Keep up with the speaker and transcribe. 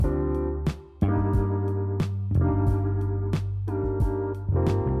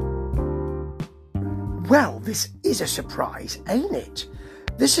Well, this is a surprise, ain't it?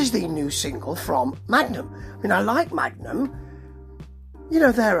 This is the new single from Magnum. I mean, I like Magnum. You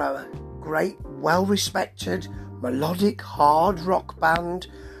know, they're a great, well-respected, melodic, hard rock band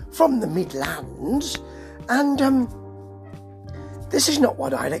from the Midlands. And this is not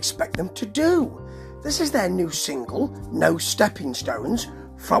what I'd expect them to do. This is their new single, No Stepping Stones,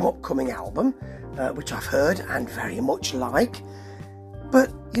 from upcoming album, which I've heard and very much like.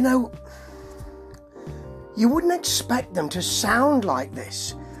 But, you know, you wouldn't expect them to sound like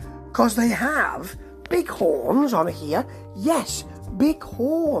this, because they have big horns on here. Yes, big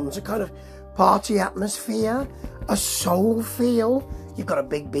horns, a kind of party atmosphere, a soul feel. You've got a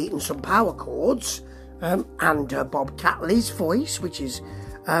big beat and some power chords, and Bob Catley's voice, which is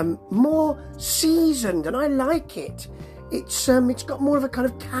more seasoned, and I like it. It's got more of a kind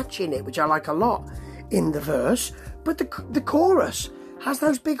of catch in it, which I like a lot in the verse. But the chorus has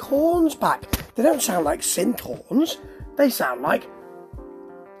those big horns back. They don't sound like synth horns. They sound like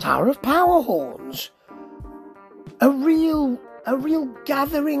Tower of Power horns. A real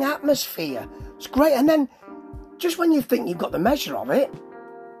gathering atmosphere. It's great. And then, just when you think you've got the measure of it,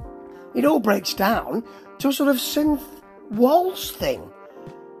 it all breaks down to a sort of synth waltz thing.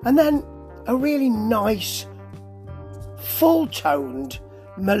 And then a really nice, full-toned,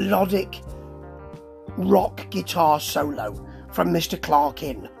 melodic rock guitar solo from Mr.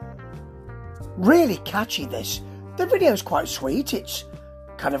 Clarkin. Really catchy, this. The video's quite sweet. It's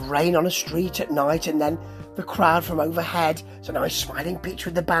kind of rain on a street at night, and then the crowd from overhead. It's a nice smiling picture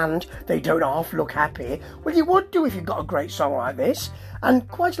of the band. They don't half look happy. Well, you would do if you've got a great song like this. And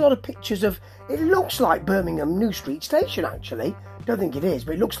quite a lot of pictures of, it looks like Birmingham New Street Station, actually. Don't think it is,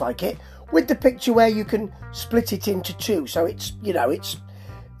 but it looks like it. With the picture where you can split it into two. So it's, you know, it's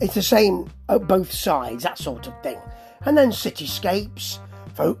the same at both sides, that sort of thing. And then cityscapes,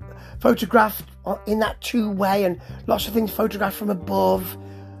 photographed in that two-way, and lots of things photographed from above.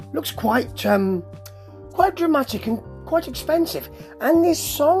 Looks quite dramatic and quite expensive. And this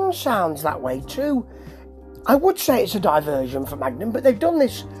song sounds that way too. I would say it's a diversion for Magnum, but they've done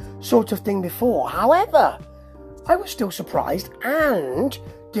this sort of thing before. However, I was still surprised and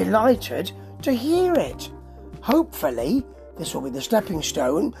delighted to hear it. Hopefully, this will be the stepping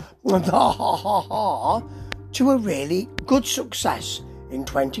stone to a really good success in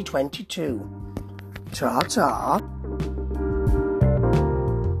 2022. Ta-ta.